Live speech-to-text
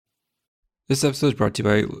This episode is brought to you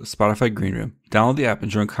by Spotify Green Room. Download the app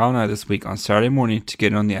and join Kyle and I this week on Saturday morning to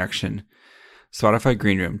get in on the action. Spotify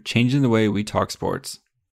Green Room, changing the way we talk sports.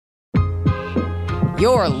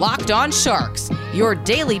 You're Locked On Sharks, your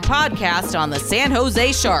daily podcast on the San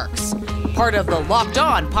Jose Sharks. Part of the Locked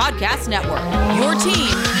On Podcast Network, your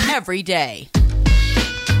team every day.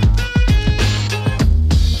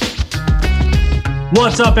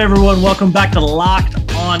 What's up, everyone? Welcome back to Locked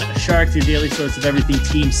On Sharks, your daily source of everything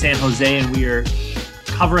Team San Jose, and we are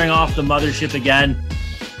covering off the mothership again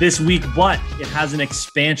this week, but it has an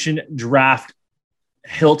expansion draft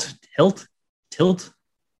tilt. I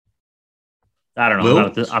don't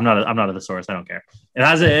know. I'm not a thesaurus. I don't care. It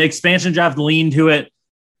has an expansion draft lean to it,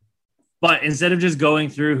 but instead of just going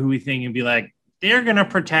through who we think and be like, they're going to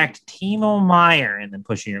protect Timo Meier and then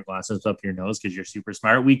pushing your glasses up your nose because you're super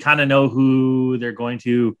smart, we kind of know who they're going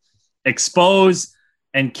to expose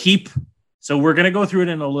and keep. So we're going to go through it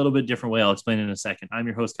in a little bit different way. I'll explain in a second. I'm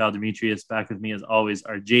your host, Kyle Demetrius. Back with me, as always,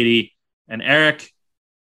 are JD and Eric.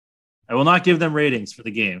 I will not give them ratings for the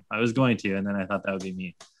game. I was going to, and then I thought that would be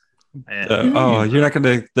me. You're not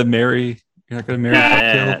going to marry. You're not going to marry.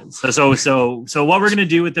 Yeah. So what we're going to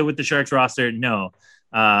do with the Sharks roster? No.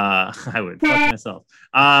 I would fuck myself.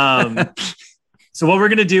 So what we're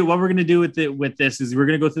gonna do with this is we're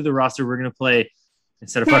gonna go through the roster. We're gonna play,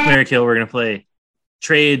 instead of fuck, marry, kill, we're gonna play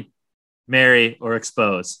trade, marry, or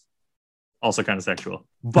expose. Also kind of sexual,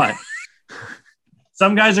 but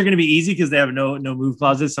some guys are gonna be easy because they have no move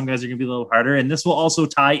clauses. Some guys are gonna be a little harder, and this will also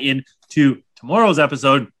tie in to tomorrow's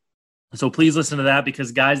episode. So please listen to that,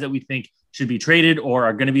 because guys that we think should be traded or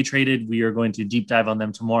are going to be traded, we are going to deep dive on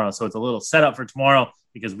them tomorrow. So it's a little setup for tomorrow,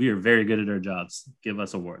 because we are very good at our jobs. Give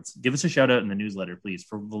us awards. Give us a shout out in the newsletter, please,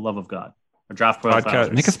 for the love of God. Our draft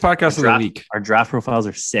profiles. Make us podcast of the week. Our draft profiles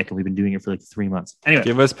are sick, and we've been doing it for like 3 months. Anyway,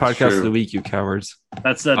 give us podcast of the week, you cowards.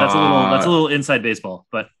 That's a little inside baseball,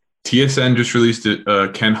 but TSN just released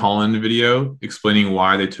a Ken Holland video explaining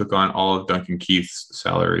why they took on all of Duncan Keith's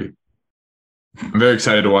salary. I'm very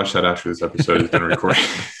excited to watch that after this episode has been recorded.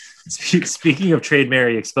 Speaking of trade,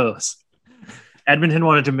 marry, expose, Edmonton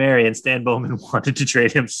wanted to marry, and Stan Bowman wanted to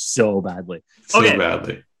trade him so badly. All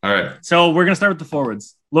right. So we're going to start with the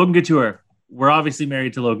forwards. Logan Couture. We're obviously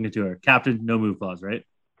married to Logan Couture. Captain, no move clause, right?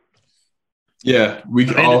 Yeah, we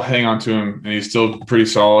can all hang on to him, and he's still pretty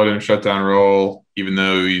solid in a shutdown role, even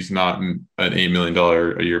though he's not an $8 million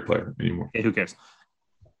a year player anymore. Okay, who cares?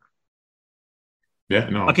 Yeah,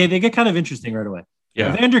 no. Okay, they get kind of interesting right away.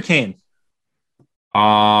 Yeah. Evander Kane.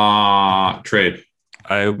 Trade.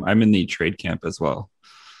 I'm in the trade camp as well.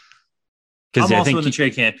 I'm also in the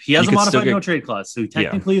trade camp. He has a modified no trade clause, so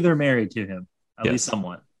technically they're married to him, at least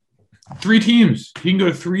somewhat. 3 teams. He can go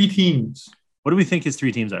to 3 teams. What do we think his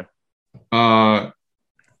 3 teams are?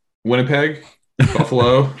 Winnipeg,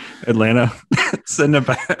 Buffalo, Atlanta. Send him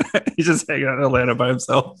back. He's just hanging out in Atlanta by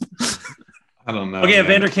himself. I don't know. Okay,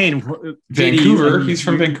 Evander Kane. Vancouver. He's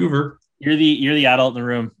from Vancouver. You're the adult in the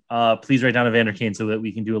room. Please write down Evander Kane so that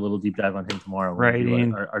we can do a little deep dive on him tomorrow.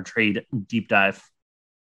 Right. Our trade deep dive.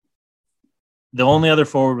 The only other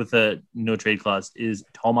forward with a no trade clause is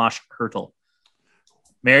Tomas Hertl.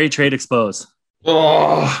 Marry, trade, expose.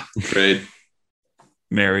 Oh, trade.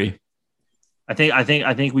 Marry. I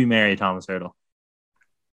think we marry Thomas Hertl.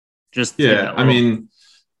 I mean,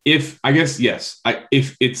 if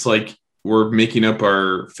it's like we're making up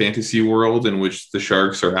our fantasy world in which the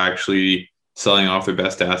Sharks are actually selling off their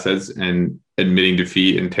best assets and admitting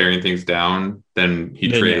defeat and tearing things down, then he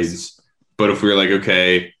trades. Yes. But if we were like,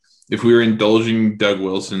 okay, if we were indulging Doug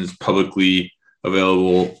Wilson's publicly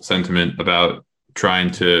available sentiment about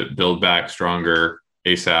trying to build back stronger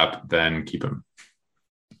ASAP, then keep him.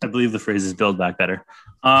 I believe the phrase is build back better.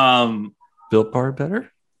 Built bar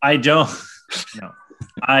better? I don't. No,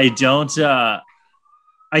 I don't.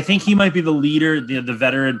 I think he might be the leader, the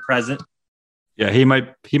veteran present. Yeah, he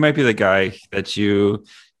might be the guy that you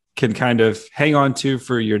can kind of hang on to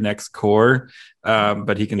for your next core.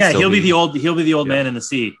 But he can. Yeah, he'll be the old man in the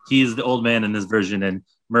C. He's the old man in this version, and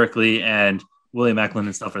Merkley and William Eklund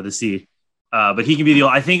and stuff are the C. But he can be the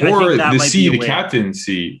old. I think that the might C, be the captain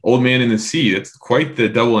C, old man in the C. That's quite the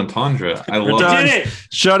double entendre. I love it.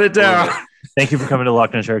 Shut it down. Thank you for coming to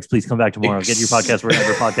Locked On Sharks. Please come back tomorrow. Get your podcast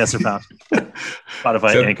wherever podcasts are found.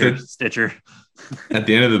 Spotify, Anchor, Stitcher. At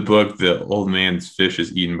the end of the book, the old man's fish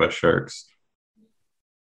is eaten by sharks.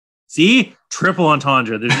 See? Triple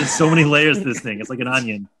entendre. There's just so many layers to this thing. It's like an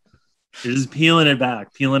onion. You're just peeling it back.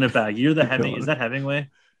 You're the Hemingway. Is that Hemingway?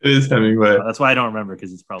 It is Hemingway. That's why I don't remember,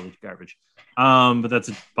 because it's probably garbage. But that's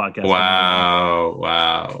a podcast. Wow.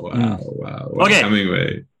 Okay.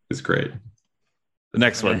 Hemingway is great. The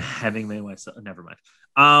next one. Hemingway myself. Never mind.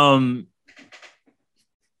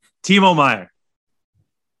 Timo Meier.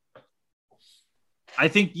 I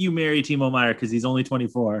think you marry Timo Meier because he's only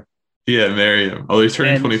 24. Yeah, marry him. Oh, he's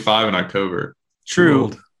turning And- 25 in October. True.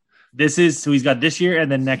 Old. So he's got this year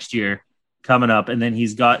and then next year coming up, and then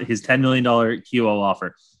he's got his $10 million QO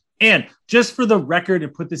offer. And just for the record,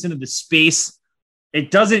 and put this into the space, it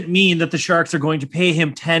doesn't mean that the Sharks are going to pay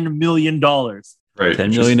him $10 million. Right.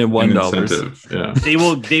 $10 just million and an $1. incentive. Yeah.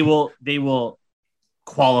 They will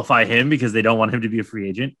qualify him because they don't want him to be a free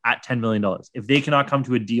agent at $10 million. If they cannot come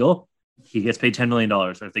to a deal, he gets paid $10 million.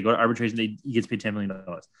 Or if they go to arbitration, he gets paid $10 million.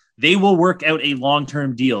 They will work out a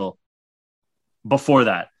long-term deal before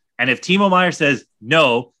that. And if Timo Meier says,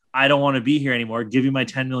 no, I don't want to be here anymore, give you my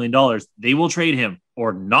 $10 million, they will trade him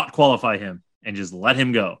or not qualify him and just let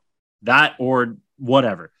him go. That or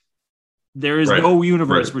whatever. There is no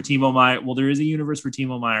universe where Timo Meier. Well, there is a universe where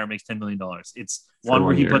Timo Meier makes $10 million. It's one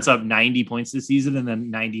where he puts up 90 points this season and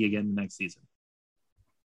then 90 again the next season.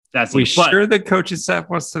 That's Sure the coaching staff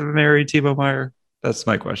wants to marry Timo Meier? That's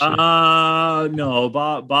my question. No.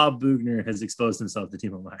 Bob Bugner has exposed himself to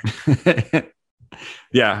Timo Meier.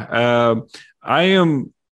 Yeah.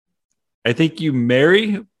 I think you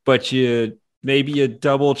marry, but you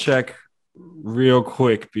double check real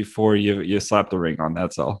quick before you slap the ring on.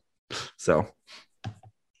 That's all. So,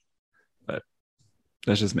 but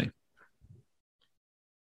that's just me.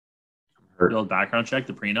 Build background check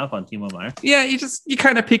the prenup on Timo Meier. Yeah, you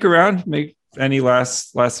kind of peek around, make any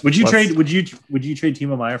last. Would you trade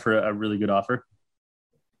Timo Meier for a really good offer,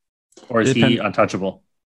 or is he untouchable?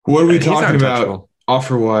 What are we He's talking untouchable. about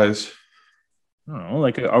offer wise? I don't know,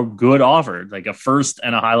 like a good offer, like a first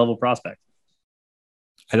and a high level prospect.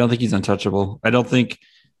 I don't think he's untouchable. I don't think.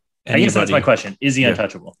 I guess that's my question. Is he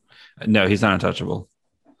untouchable? No, he's not untouchable.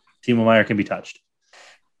 Timo Meier can be touched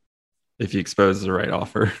if he exposes the right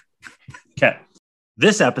offer. Okay.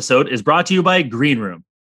 This episode is brought to you by Green Room.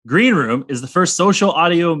 Green Room is the first social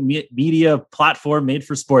audio media platform made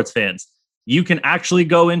for sports fans. You can actually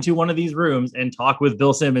go into one of these rooms and talk with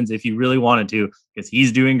Bill Simmons if you really wanted to, because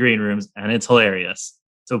he's doing green rooms and it's hilarious.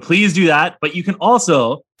 So please do that. But you can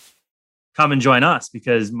also come and join us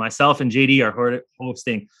because myself and JD are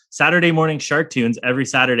hosting Saturday morning Shark Tunes every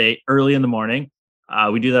Saturday early in the morning.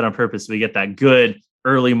 We do that on purpose. So we get that good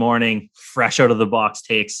early morning, fresh out of the box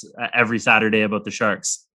takes every Saturday about the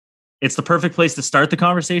Sharks. It's the perfect place to start the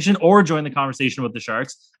conversation or join the conversation with the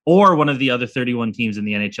Sharks or one of the other 31 teams in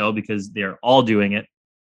the NHL because they're all doing it.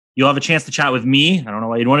 You'll have a chance to chat with me. I don't know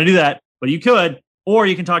why you'd want to do that, but you could, or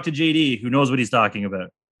you can talk to JD, who knows what he's talking about.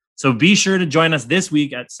 So be sure to join us this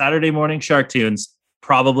week at Saturday morning Shark Tunes,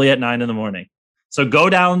 probably at 9 a.m. So go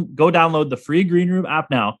download the free Green Room app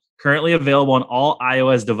now, currently available on all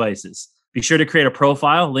iOS devices. Be sure to create a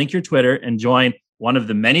profile, link your Twitter, and join one of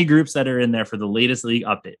the many groups that are in there for the latest league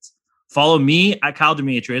updates. Follow me at Kyle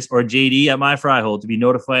Demetrius or JD at My Fryhole to be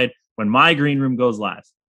notified when my Green Room goes live.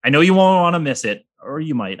 I know you won't want to miss it, or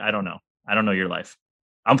you might. I don't know. I don't know your life.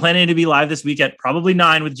 I'm planning to be live this week at probably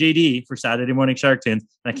 9 with JD for Saturday morning Shark Tunes,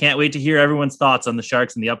 and I can't wait to hear everyone's thoughts on the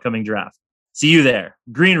Sharks in the upcoming draft. See you there.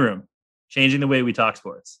 Green Room, changing the way we talk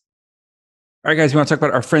sports. All right, guys, we want to talk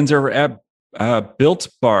about our friends over at Built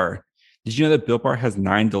Bar. Did you know that Built Bar has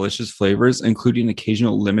 9 delicious flavors, including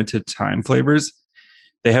occasional limited time flavors?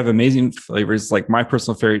 They have amazing flavors like my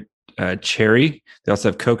personal favorite, cherry. They also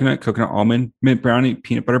have coconut almond, mint brownie,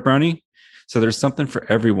 peanut butter brownie. So there's something for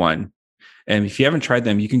everyone. And if you haven't tried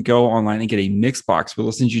them, you can go online and get a mix box.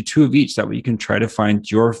 We'll send you 2 of each. That way you can try to find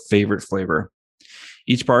your favorite flavor.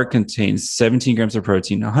 Each bar contains 17 grams of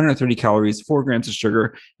protein, 130 calories, 4 grams of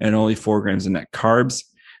sugar, and only 4 grams of net carbs.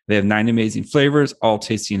 They have 9 amazing flavors, all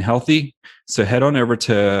tasty and healthy. So head on over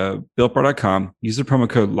to BuiltBar.com. Use the promo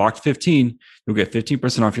code LOCKED15. You'll get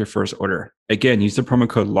 15% off your first order. Again, use the promo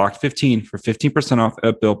code LOCKED15 for 15% off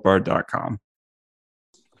at BuiltBar.com.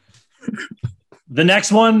 The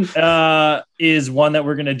next one is one that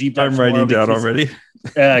we're going to deep dive. I'm writing down already.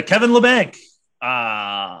 Kevin Labanc.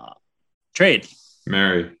 Trade.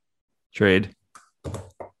 Marry. Trade.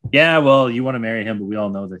 Yeah, well, you want to marry him, but we all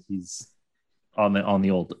know that he's on the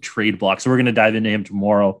old trade block. So we're going to dive into him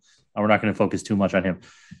tomorrow. We're not going to focus too much on him.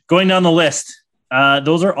 Going down the list,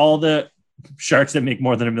 those are all the Sharks that make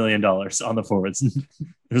more than $1 million on the forwards.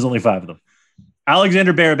 There's only 5 of them.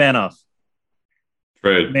 Alexander Barabanov.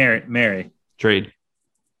 Trade. Marry. Trade.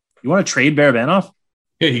 You want to trade Barabanov?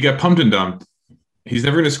 Yeah, he got pumped and dumped. He's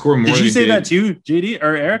never going to score more. Did than you he say did. that too, JD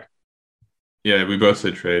or Eric? Yeah, we both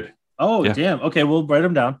said trade. Oh, Yeah. Damn. Okay, we'll write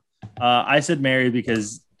him down. I said marry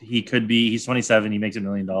because he's 27. He makes $1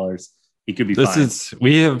 million. He could be fine.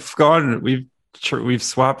 We've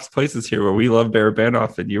swapped places here where we love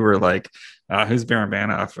Barabanov and you were like, who's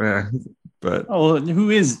Barabanov? but Oh, well, who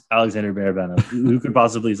is Alexander Barabanov? Who could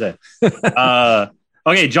possibly say?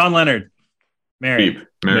 Okay, John Leonard. Mary. Keep.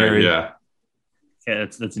 Mary, yeah. Okay,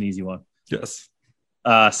 that's an easy one. yes.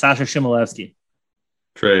 Sasha Shimilevsky.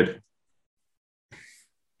 Trade.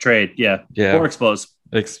 Trade, yeah. Yeah. Or expose.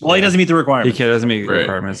 Well, he yeah. doesn't meet the He requirements. doesn't meet Right.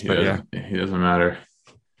 requirements, but yeah. He doesn't matter.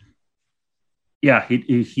 Yeah,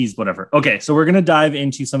 he's whatever. Okay, so we're gonna dive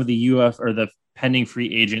into some of the UF or the pending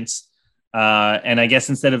free agents, and I guess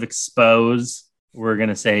instead of expose, we're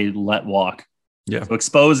gonna say let walk. Yeah. So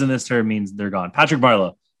expose in this term means they're gone. Patrick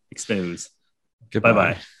Marleau, expose. Goodbye.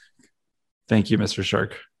 Bye-bye. Thank you, Mr.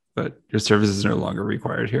 Shark, but your service is no longer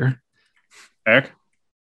required here. Eric,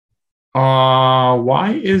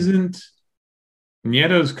 Why isn't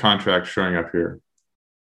Nieto's contract showing up here?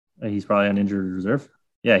 he's probably on injured reserve.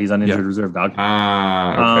 Yeah, he's on injured reserve, dog.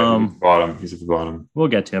 Okay. He's at the bottom. We'll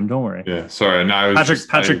get to him. Don't worry. Yeah. Sorry. No, I was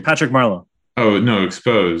Patrick Marleau. Oh no,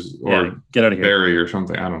 expose or Yeah, get out of here. bury or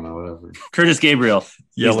something. I don't know. Whatever. Curtis Gabriel.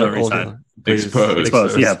 Please don't resign.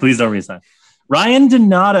 Expose. Yeah, please don't resign. Ryan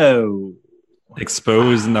Donato.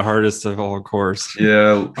 Exposed in the hardest of all course.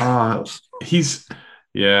 Yeah. He's.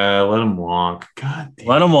 Yeah. Let him walk. God. Damn.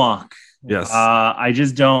 Let him walk. Yes. I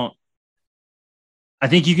just don't. I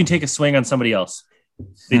think you can take a swing on somebody else.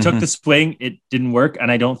 They took the swing, it didn't work,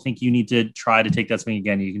 and I don't think you need to try to take that swing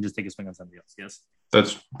again. You can just take a swing on somebody else. Yes,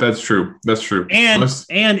 That's true. That's true. and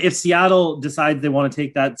if Seattle decides they want to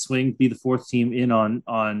take that swing, be the fourth team in on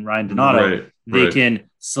Ryan Donato, they can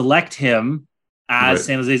select him as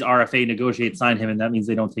San Jose's RFA, negotiate, sign him, and that means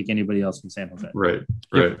they don't take anybody else from San Jose. Right.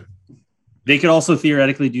 They could also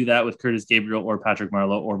theoretically do that with Curtis Gabriel or Patrick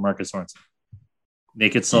Marleau or Marcus Sorensen. They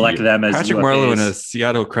could select them as Patrick UFAs. Marleau in a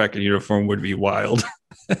Seattle Kraken uniform would be wild.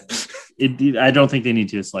 I don't think they need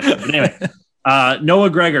to select him. But anyway, Noah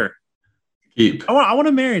Gregor. Keep. I want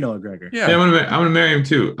to marry Noah Gregor. Yeah. I'm gonna marry him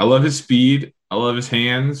too. I love his speed. I love his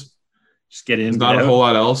hands. Just get in. There's not a whole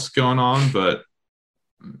lot else going on, but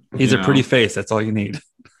He's a pretty face. That's all you need.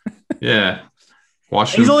 Yeah.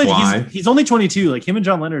 Watch him fly. He's only 22. Like him and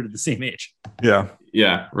John Leonard are the same age. Yeah.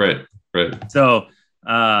 Yeah. Right. So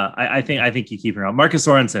I think you keep him around. Marcus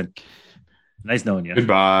Sorensen. Nice knowing you.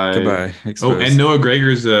 Goodbye. Exposed. And Noah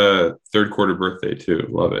Gregor's third quarter birthday too.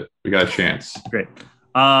 Love it. We got a chance. Great.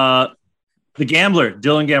 The gambler,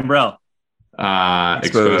 Dylan Gambrell.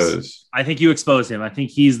 Expose. I think you expose him. I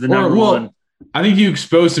think he's the number one. I think you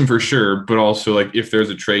expose him for sure, but also like if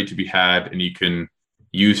there's a trade to be had and you can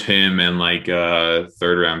use him and like a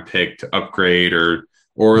third round pick to upgrade or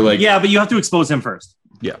like but you have to expose him first.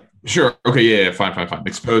 Yeah. Sure. Okay. Yeah. Fine.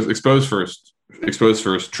 Expose first.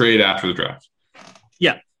 Trade after the draft.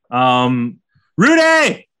 Yeah.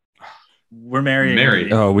 Rudy. We're marrying.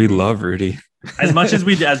 Rudy. Oh, we love Rudy. As much as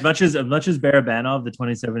Barabanov, the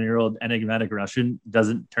 27-year-old enigmatic Russian,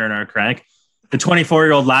 doesn't turn our crank, the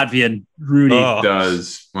 24-year-old Latvian Rudy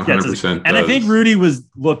does 100%. And I think Rudy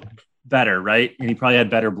looked better, right? And he probably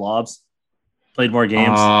had better blobs. Played more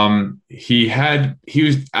games.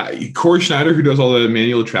 Corey Schneider, who does all the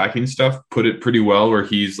manual tracking stuff, put it pretty well where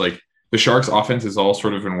he's like the Sharks offense is all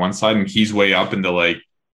sort of in one side and he's way up into like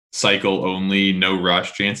cycle only, no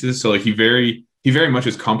rush chances. So like he very much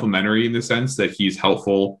is complementary in the sense that he's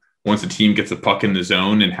helpful once the team gets a puck in the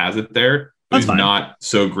zone and has it there. He's not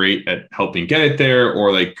so great at helping get it there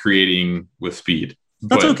or like creating with speed.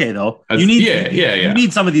 That's okay though. You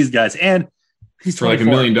need some of these guys and he's for like $1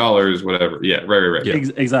 million, whatever. Yeah, right. Yeah.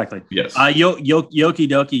 Exactly. Yes. Yoki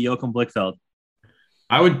Doki, Joachim Blickfeld.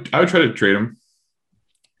 I would try to trade him.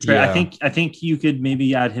 Yeah. I think you could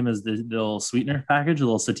maybe add him as the little sweetener package, a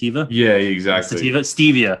little sativa. Yeah, exactly.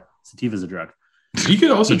 Stevia. Sativa's a drug. You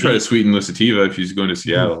could also try to sweeten with sativa if he's going to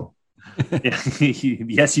Seattle.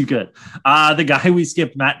 Yes, you could. The guy we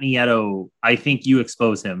skipped, Matt Nieto, I think you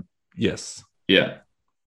expose him. Yes. Yeah.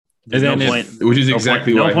 There's no point. Which is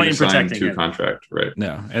exactly why he signed to contract, right?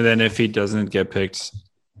 No. And then if he doesn't get picked,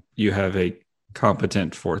 you have a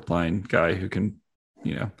competent fourth line guy who can,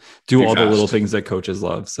 do all the little things that coaches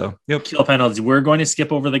love. So, Kill penalties. We're going to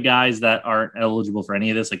skip over the guys that aren't eligible for any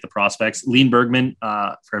of this, like the prospects. Leon Bergman,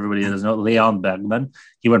 for everybody that doesn't know, Leon Bergman,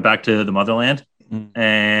 he went back to the motherland. Mm-hmm.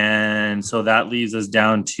 And so that leaves us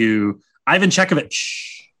down to Ivan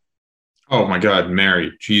Chekovich. Oh my God,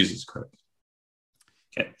 Mary. Jesus Christ.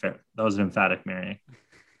 Okay, fair. That was an emphatic marrying.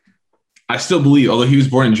 I still believe, although he was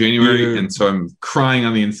born in January, and so I'm crying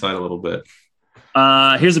on the inside a little bit.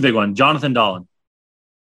 Here's a big one. Jonathan Dahlen.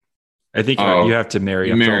 I think you have to marry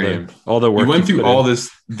him. All the work we went through all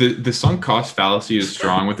this. The sunk cost fallacy is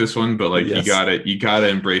strong with this one, but like you gotta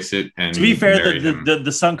embrace it. And to be fair,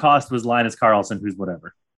 the sunk cost was Linus Karlsson, who's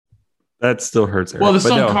whatever. That still hurts. Eric. Well, the But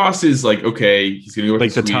sunk no, cost is like, okay, he's going to go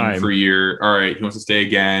Like to the Sweden time. for a year. All right, he wants to stay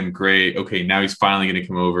again. Great. Okay, now he's finally going to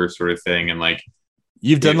come over, sort of thing. And like,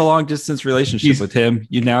 you've done if- the long distance relationship He's- with him.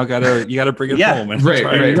 You now gotta bring it Yeah, home. And right,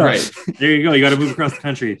 try right, it. right. There you go. You got to move across the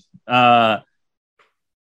country. I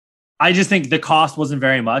just think the cost wasn't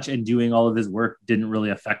very much, and doing all of his work didn't really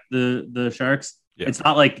affect the Sharks. Yeah. It's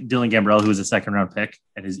not like Dylan Gambrell, who was a second round pick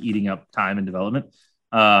and is eating up time and development.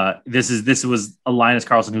 This was a Linus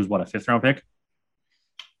Karlsson, who's what, a 5th round pick,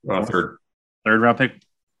 Third. 3rd round pick.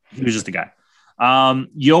 He was just a guy.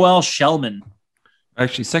 Yoel Shellman.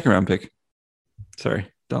 Actually, 2nd round pick. Sorry,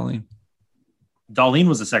 Darlene. Darlene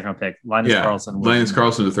was a 2nd round pick. Linus Yeah, Karlsson. was- Linus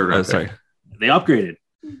Karlsson, the 3rd round Oh, sorry. pick. They upgraded.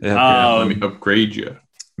 Yeah, Let me upgrade you.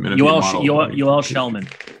 Yoel Shellman.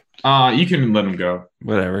 You can let him go.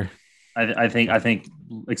 whatever. I think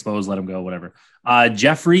expose, let him go, whatever.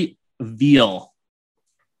 Jeffrey Veal.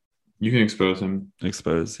 You can expose him.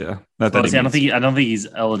 Exposed. Yeah, not that. I don't think he's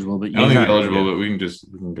eligible, but I don't think Yeah. he's eligible, but we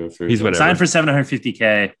can go through. He's whatever. signed for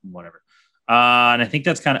 $750K, whatever. And I think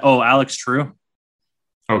that's kind of Alex True.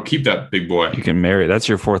 Oh, keep that big boy. You can marry. That's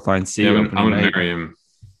your 4th line C. Yeah, I'm opening going to night. marry him.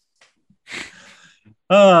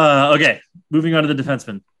 Okay, moving on to the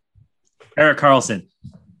defenseman, Erik Karlsson.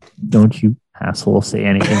 Don't you asshole say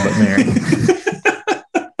anything but Mary.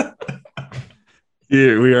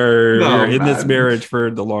 Yeah, we are No, we're in this man. marriage for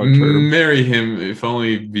the long term. Marry him, if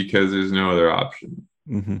only because there's no other option.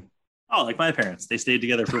 Mm-hmm. Oh, like my parents, they stayed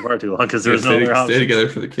together for far too long because there was no stay, other option. stay together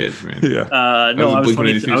for the kids, man. Yeah, No, was a I was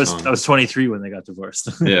Blink-182 20. song. I was 23 when they got divorced.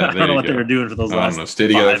 Yeah, I there don't know you what they go. were doing for those I don't last. know. Stay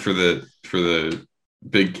together 5. for the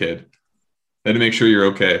big kid. And to make sure you're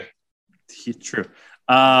okay. True.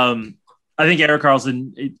 I think Erik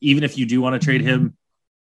Karlsson, even if you do want to trade him,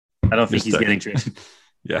 I don't think You're he's stuck. getting traded.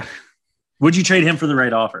 yeah, Would you trade him for the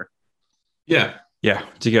right offer? Yeah. yeah.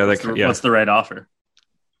 Together, What's the right offer?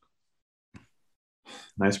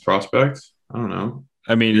 Nice prospect. I don't know.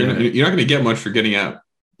 I mean, You're not going to get much for getting out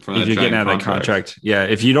from that if you're getting out giant of that contract, yeah.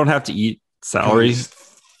 If you don't have to eat salary, He's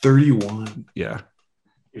 31. yeah.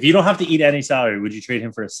 If you don't have to eat any salary, would you trade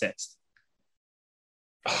him for a 6th?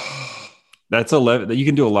 That's 11. You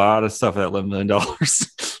can do a lot of stuff at $11 million.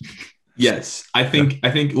 Yes. I think,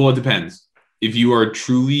 well, it depends. If you are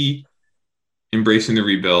truly embracing the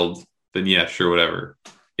rebuild, then yeah, sure, whatever.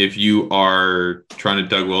 If you are trying to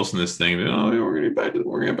Doug Wilson this thing, then, we're going to get back to the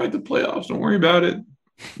playoffs. Don't worry about it.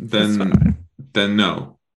 That's fine. Then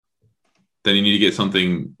no. Then you need to get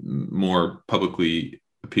something more publicly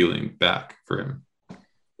appealing back for him.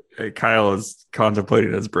 Hey, Kyle is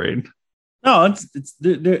contemplating his brain. No,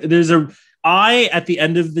 there's I at the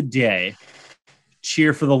end of the day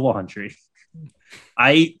cheer for the laundry.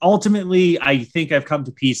 I think I've come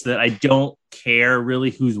to peace that I don't care really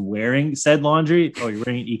who's wearing said laundry. Oh, you're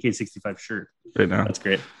wearing an EK65 shirt. Right now. That's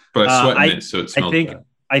great. But I sweat in I- it, so it smells bad.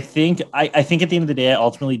 I think at the end of the day, I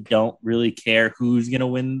ultimately don't really care who's going to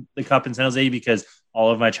win the cup in San Jose because all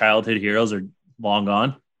of my childhood heroes are long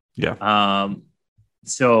gone. Yeah.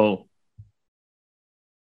 So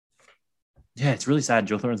yeah, it's really sad.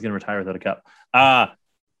 Joe Thornton's going to retire without a cup. I'm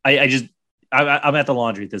at the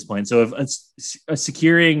laundry at this point. So if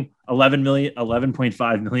securing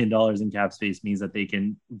 $11.5 million in cap space means that they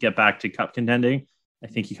can get back to cup contending, I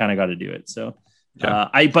think you kind of got to do it. So Yeah.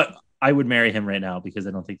 I would marry him right now because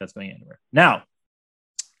I don't think that's going anywhere. Now,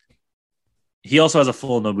 he also has a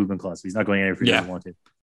full no movement clause. So he's not going anywhere if he doesn't want to.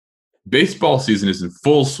 Baseball season is in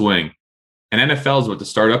full swing, and NFL is about to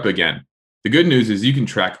start up again. The good news is you can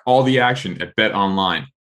track all the action at Bet Online,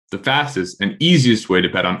 the fastest and easiest way to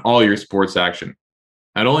bet on all your sports action.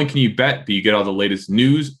 Not only can you bet, but you get all the latest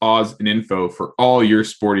news, odds, and info for all your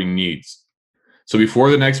sporting needs. So before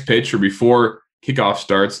the next pitch or before kickoff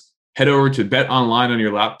starts, head over to Bet Online on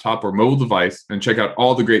your laptop or mobile device and check out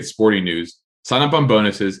all the great sporting news, sign up on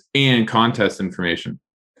bonuses, and contest information.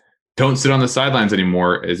 Don't sit on the sidelines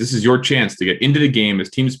anymore, as this is your chance to get into the game as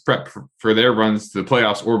teams prep for their runs to the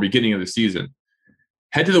playoffs or beginning of the season.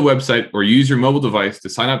 Head to the website or use your mobile device to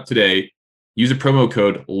sign up today. Use a promo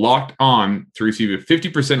code LOCKEDON to receive a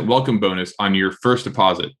 50% welcome bonus on your first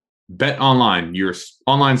deposit. Bet Online, your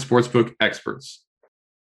online sportsbook experts.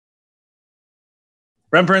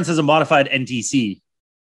 Brent Burns has a modified NTC.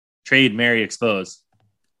 Trade, marry, expose.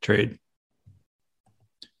 Trade.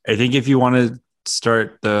 I think if you want to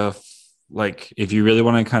start if you really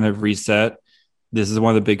want to kind of reset, this is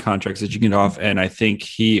one of the big contracts that you can get off. And I think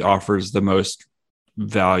he offers the most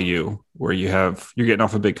value where you're getting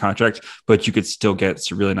off a big contract, but you could still get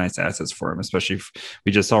some really nice assets for him, especially if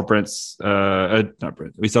we just saw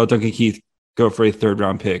we saw Duncan Keith go for a 3rd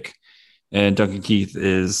round pick. And Duncan Keith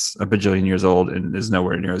is a bajillion years old and is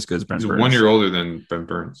nowhere near as good as Brent He's Burns. 1 year older than Brent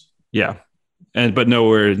Burns. Yeah. But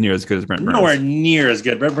nowhere near as good as Brent Burns. Nowhere near as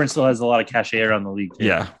good. Brent Burns still has a lot of cachet around the league. Too.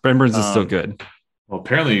 Yeah. Brent Burns is still good. Well,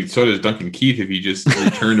 apparently so does Duncan Keith if he just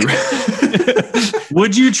returned around.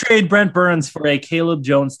 Would you trade Brent Burns for a Caleb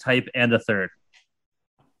Jones type and a third?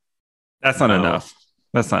 That's not enough.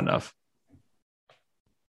 That's not enough.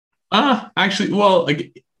 Actually, well,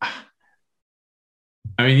 like,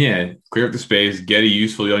 I mean, yeah, clear up the space, get a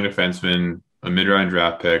useful young defenseman, a mid-round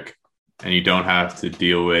draft pick, and you don't have to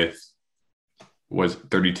deal with what's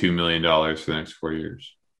 $32 million for the next 4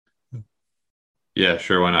 years. Yeah,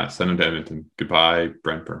 sure, why not? Send him to Edmonton. Goodbye,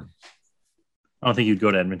 Brent Burns. I don't think you'd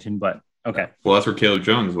go to Edmonton, but okay. Well, that's where Caleb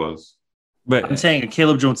Jones was. But I'm saying a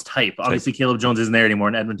Caleb Jones type. Obviously, Caleb Jones isn't there anymore,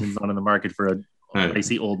 and Edmonton's not in the market for a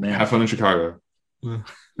pricey old man. Have fun in Chicago.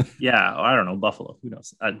 Yeah, I don't know. Buffalo. Who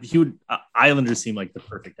knows? He would. Islanders seem like the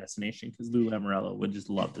perfect destination because Lou Lamoriello would just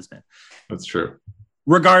love this man. That's true.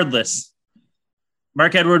 Regardless,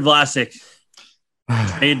 Marc-Edouard Vlasic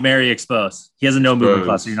made Mary expose. He has a no movement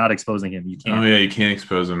clause, so you're not exposing him. You can't. Oh yeah, you can't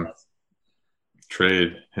expose him.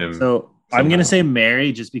 Trade him. So I'm gonna say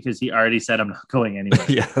Mary just because he already said I'm not going anywhere.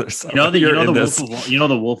 yeah, you know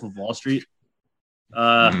the Wolf of Wall Street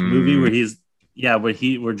movie where he's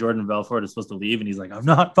where Jordan Belfort is supposed to leave and he's like, I'm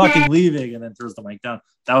not fucking leaving, and then throws the mic down.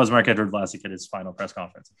 That was Marc-Edouard Vlasic at his final press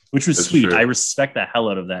conference, which was sweet. True. I respect the hell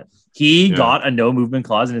out of that. He got a no movement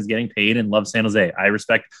clause and is getting paid and loves San Jose. I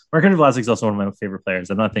respect Marc-Edouard Vlasic is also one of my favorite players.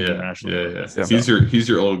 I'm not thinking internationally. Yeah. He's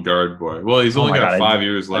your old guard boy. Well, he's only got 5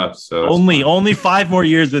 years left. So only 5 more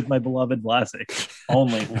years with my beloved Vlasic.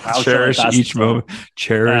 Only. Cherish each moment.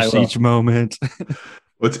 Cherish each moment.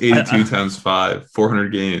 What's 82 times 5?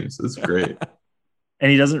 400 games. That's great. And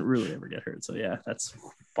he doesn't really ever get hurt. So yeah, that's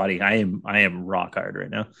buddy. I am rock hard right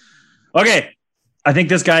now. Okay. I think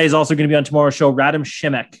this guy is also going to be on tomorrow's show. Radim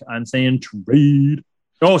Šimek. I'm saying trade.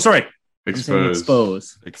 Oh, sorry.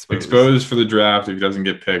 Expose for the draft. If he doesn't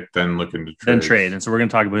get picked, then look into trade. Then trade. And so we're going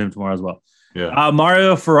to talk about him tomorrow as well. Yeah.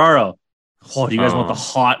 Mario Ferraro. Oh, do you guys want the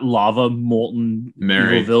hot lava molten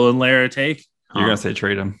evil villain layer take? You're going to say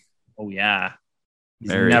trade him. Oh yeah. He's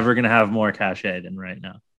never going to have more cachet than right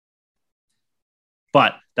now.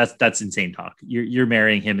 But that's insane talk. You're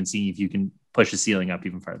marrying him and seeing if you can push the ceiling up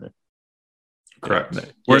even further. Correct.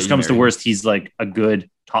 Worst comes to worst, he's like a good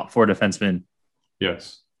top 4 defenseman.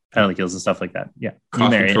 Yes. Penalty kills and stuff like that. Yeah.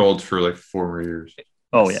 Cost controlled for like 4 more years.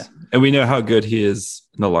 Oh yeah. And we know how good he is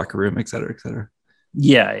in the locker room, et cetera, et cetera.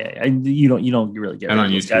 Yeah. You don't really get. And on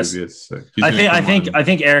YouTube, guys. Yes. I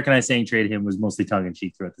think Eric and I saying trade him was mostly tongue in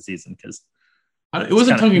cheek throughout the season because. It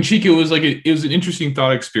wasn't tongue in cheek. It was like it was an interesting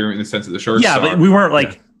thought experiment in the sense that the Sharks. Yeah, but we weren't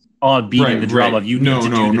like beating the drum of you. No.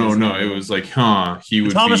 It was like, he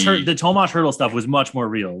would. The Tomas Hertl stuff was much more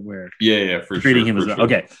real. Where for treating him as well.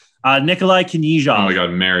 Okay, Nikolai Knyzhov. Oh my God,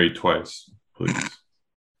 married twice, please.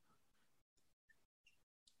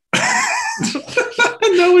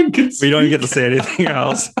 No one can. We don't get to say anything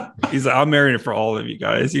else. He's like, I'm marrying for all of you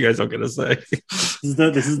guys. You guys don't get to say.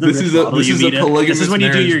 This is a polygamous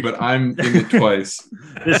marriage, but I'm in it twice.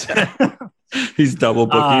 He's double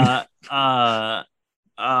booking.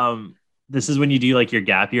 This is when you do like your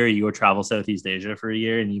gap year. You go travel Southeast Asia for a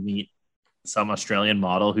year, and you meet some Australian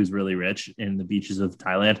model who's really rich in the beaches of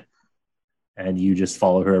Thailand, and you just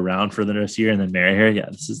follow her around for the next year and then marry her. Yeah,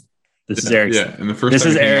 this is Eric's. Yeah, and the first this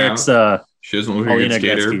is Eric's. She doesn't look like a good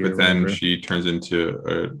skater, but then she turns into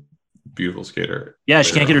a beautiful skater. Yeah,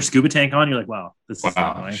 she can't get her scuba tank on. You're like, wow, this is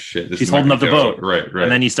annoying. Shit, she's holding up the boat. Right.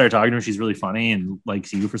 And then you start talking to her. She's really funny and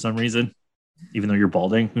likes you for some reason, even though you're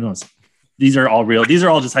balding. Who knows? These are all real. These are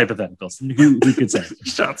all just hypotheticals. Who could say?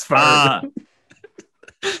 Shots fired.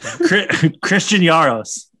 Christian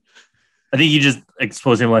Yaros. I think you just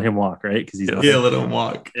expose him, let him walk, right? Because let him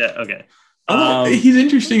walk. Yeah, okay. He's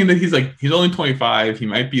interesting in that he's only 25. He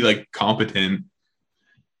might be like competent.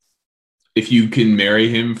 If you can marry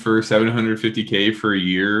him for $750K for a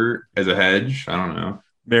year as a hedge, I don't know.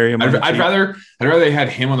 Marry him. I'd rather they had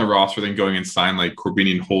him on the roster than going and sign like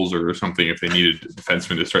Corbinian Holzer or something if they needed a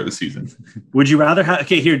defenseman to start the season. Would you rather have?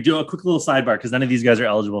 Okay, here, do a quick little sidebar because none of these guys are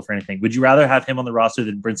eligible for anything. Would you rather have him on the roster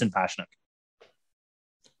than Brinson Pasichnuk?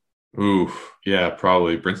 Ooh, yeah,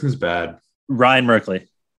 probably. Brinson's bad. Ryan Merkley.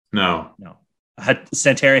 No.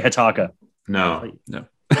 Santeri Hataka. No.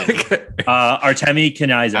 Artemi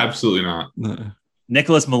Knyzhov. Absolutely not.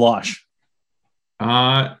 Nicholas Milosh.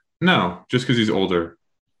 No, just because he's older.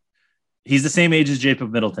 He's the same age as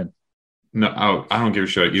Jacob Middleton. No, I don't give a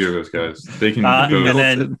shit about either of those guys. They can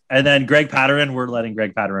go. And then Greg Patterin, we're letting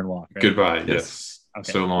Greg Patterin walk. Right? Goodbye. Yes.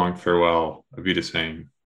 Okay. So long, farewell. Avita Singh.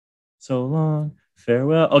 So long,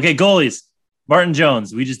 farewell. Okay, goalies. Martin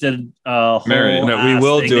Jones. We just did a whole Mary. No, we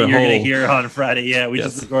will thing do that a you're going to whole- hear on Friday. Yeah, we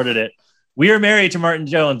Yes. just recorded it. We are married to Martin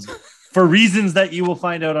Jones for reasons that you will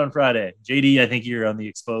find out on Friday. JD, I think you're on the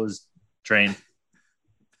exposed train.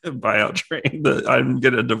 Buyout train. I'm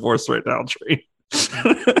getting a divorce right now train.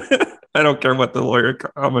 I don't care what the lawyer,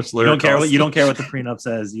 how much lawyer. You don't care costs. you don't care what the prenup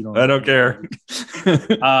says. You don't. I don't care.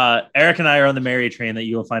 Eric and I are on the Mary train that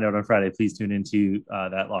you will find out on Friday. Please tune into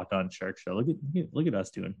that Locked On Shark show. Look at us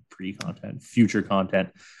doing pre-content, future content.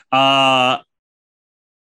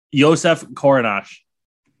 Yosef Koronash.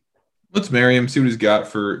 Let's marry him. See what he's got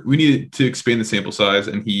for. We needed to expand the sample size,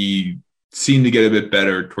 and he seemed to get a bit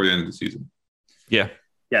better toward the end of the season. Yeah.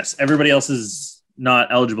 Yes, everybody else is not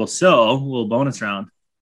eligible. So, a little bonus round.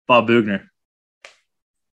 Bob Bugner.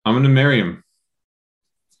 I'm going to marry him.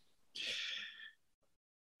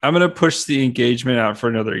 I'm going to push the engagement out for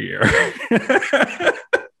another year.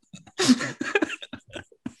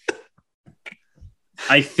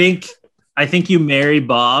 I think you marry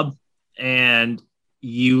Bob and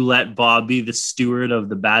you let Bob be the steward of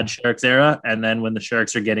the bad Sharks era, and then when the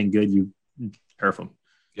Sharks are getting good, you turf them.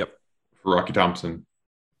 For Rocky Thompson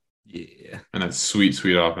Yeah. and that sweet,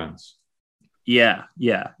 sweet offense. Yeah.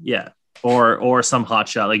 Or some hot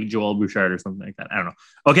shot like Joel Bouchard or something like that. I don't know.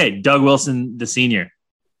 Okay, Doug Wilson, the senior.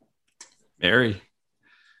 Mary.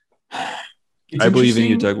 It's I believe in you,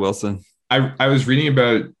 interesting. Doug Wilson. I was reading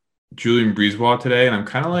about Julian Brisebois today, and I'm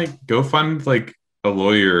kind of like, go find like a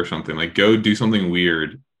lawyer or something. Like, go do something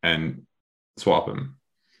weird and swap him.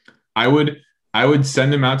 I would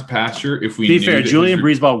send him out to pasture if we. To be knew fair, that Julian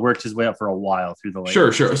his- Brisebois worked his way up for a while through the league.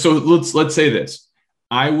 Sure. So let's say this.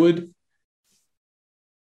 I'd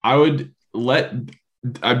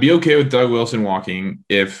be okay with Doug Wilson walking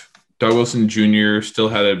if Doug Wilson Jr. still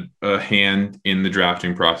had a hand in the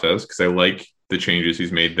drafting process, because I like the changes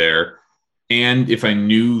he's made there. And if I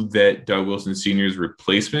knew that Doug Wilson Sr.'s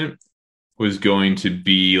replacement was going to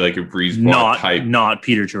be like a Brisebois type. Not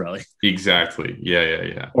Peter Chiarelli Exactly.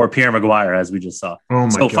 Yeah. or Pierre Maguire, as we just saw. Oh my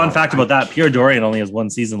So, fun fact about that: Pierre Dorian only has one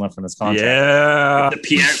season left on his contract. Yeah.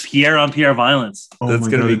 The Pierre on Pierre violence. That's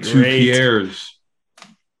going to be two great. Pierres.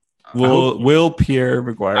 Will Pierre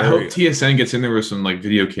Maguire? I hope TSN gets in there with some like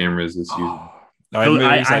video cameras this season. I'm really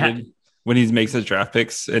I excited when he makes his draft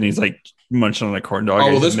picks and he's like munching on a corn dog. Oh,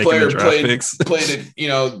 well, and this he's making player the draft played picks. at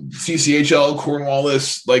CCHL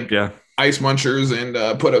Cornwallis, like Yeah. Ice Munchers,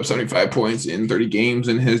 and put up 75 points in 30 games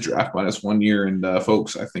in his draft minus 1 year. And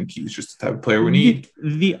folks, I think he's just the type of player we need.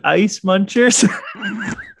 The Ice Munchers.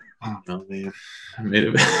 I don't know, man. I made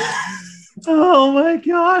it. Oh my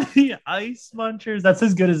god, the Ice Munchers. That's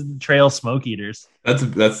as good as the Trail Smoke Eaters. That's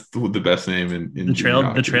the best name in The Trail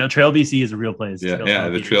BC is a real place. Yeah,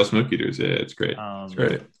 the Trail Smoke Eaters. Yeah, it's great. It's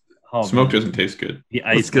great. Oh, Smoke man. doesn't taste good. The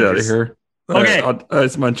Ice Let's get out of Munchers. here. Okay.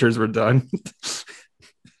 Ice Munchers, we're done.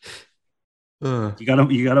 Ugh. You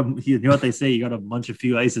know what they say, you gotta munch a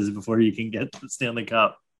few ices before you can get the Stanley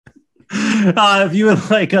Cup. If you would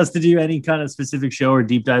like us to do any kind of specific show or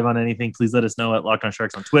deep dive on anything, please let us know at Locked On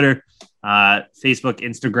Sharks on Twitter, Facebook,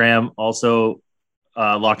 Instagram, also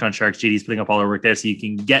Locked On Sharks. JD's putting up all our work there so you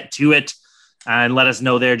can get to it and let us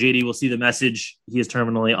know there. JD will see the message. He is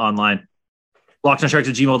terminally online.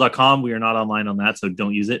 LockedOnSharks@gmail.com. We are not online on that, so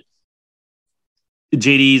don't use it.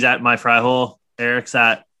 JD's at My Fry Hole. Eric's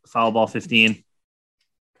at Foulball15.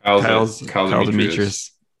 Kyle Demetrius.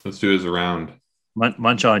 Demetrius. Let's do it as a round.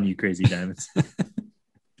 Munch on, you crazy diamonds.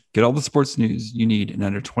 Get all the sports news you need in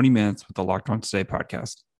under 20 minutes with the Locked On Today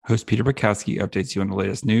podcast. Host Peter Bukowski updates you on the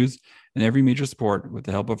latest news and every major sport with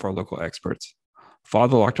the help of our local experts. Follow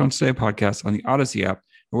the Locked On Today podcast on the Odyssey app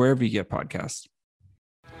or wherever you get podcasts.